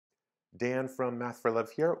Dan from Math for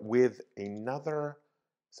Love here with another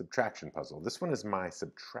subtraction puzzle. This one is my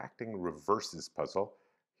subtracting reverses puzzle.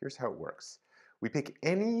 Here's how it works. We pick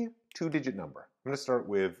any two-digit number. I'm going to start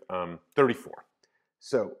with 34.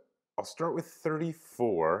 So I'll start with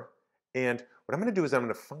 34, and what I'm going to do is I'm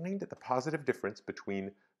going to find the positive difference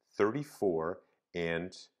between 34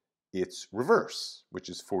 and its reverse, which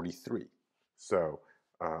is 43. So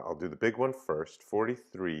I'll do the big one first,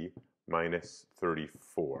 43 minus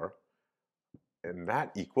 34. And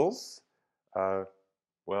that equals,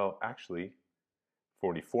 well, actually,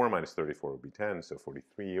 44 minus 34 would be 10, so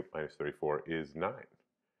 43 minus 34 is 9.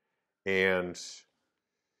 And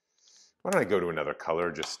why don't I go to another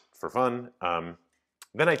color just for fun?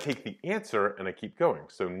 Then I take the answer and I keep going.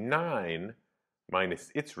 So 9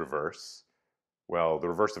 minus its reverse, well, the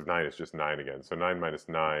reverse of 9 is just 9 again. So 9 minus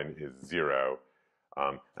 9 is 0.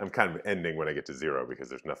 I'm kind of ending when I get to 0 because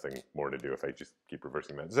there's nothing more to do if I just keep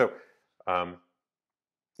reversing that. So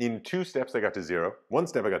in 2 steps I got to 0. 1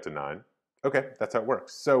 step I got to 9. Okay, that's how it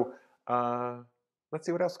works. So let's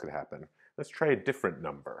see what else could happen. Let's try a different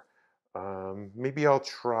number. Maybe I'll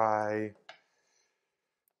try,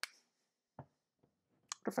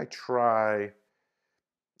 what if I try,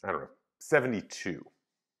 I don't know, 72.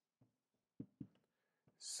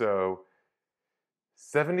 So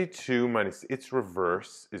 72 minus its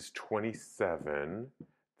reverse is 27.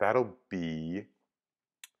 That'll be,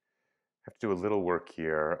 have to do a little work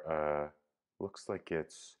here. Looks like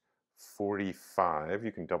it's 45.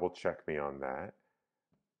 You can double check me on that.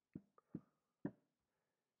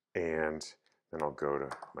 And then I'll go to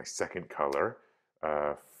my second color.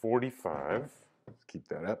 45, let's keep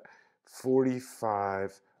that up.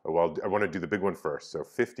 45, oh, well, I want to do the big one first. So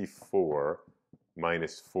 54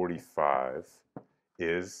 minus 45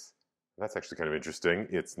 is, that's actually kind of interesting.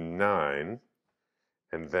 It's 9.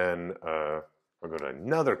 And then I'll go to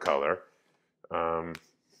another color.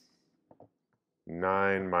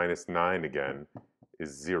 9 minus 9 again is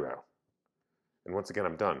 0. And once again,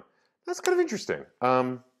 I'm done. That's kind of interesting.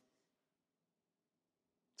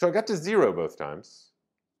 So I got to 0 both times.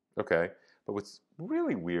 Okay. But what's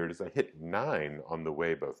really weird is I hit 9 on the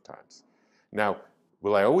way both times. Now,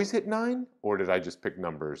 will I always hit 9? Or did I just pick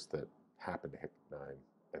numbers that happen to hit 9?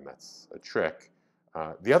 And that's a trick.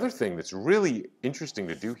 The other thing that's really interesting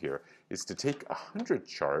to do here is to take a 100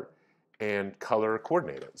 chart and color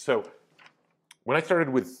coordinate it. So when I started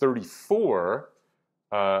with 34,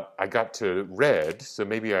 I got to red, so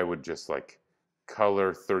maybe I would just like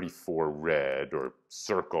color 34 red or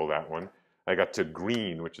circle that one. I got to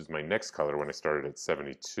green, which is my next color when I started at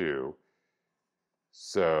 72.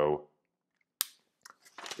 So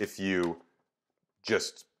if you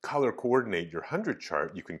just color coordinate your 100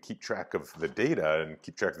 chart, you can keep track of the data and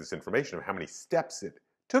keep track of this information of how many steps it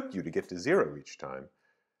took you to get to 0 each time.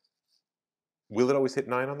 Will it always hit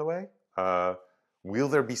 9 on the way? Will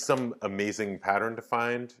there be some amazing pattern to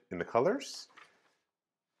find in the colors?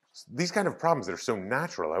 These kind of problems that are so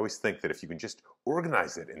natural, I always think that if you can just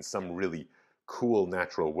organize it in some really cool,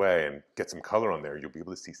 natural way and get some color on there, you'll be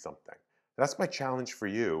able to see something. That's my challenge for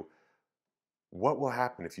you. What will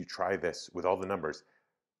happen if you try this with all the numbers?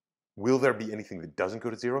 Will there be anything that doesn't go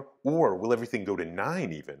to 0? Or will everything go to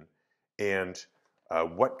 9 even? And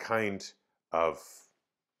what kind of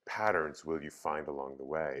patterns will you find along the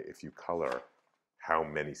way if you color how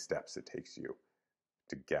many steps it takes you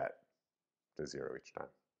to get to 0 each time?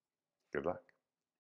 Good luck.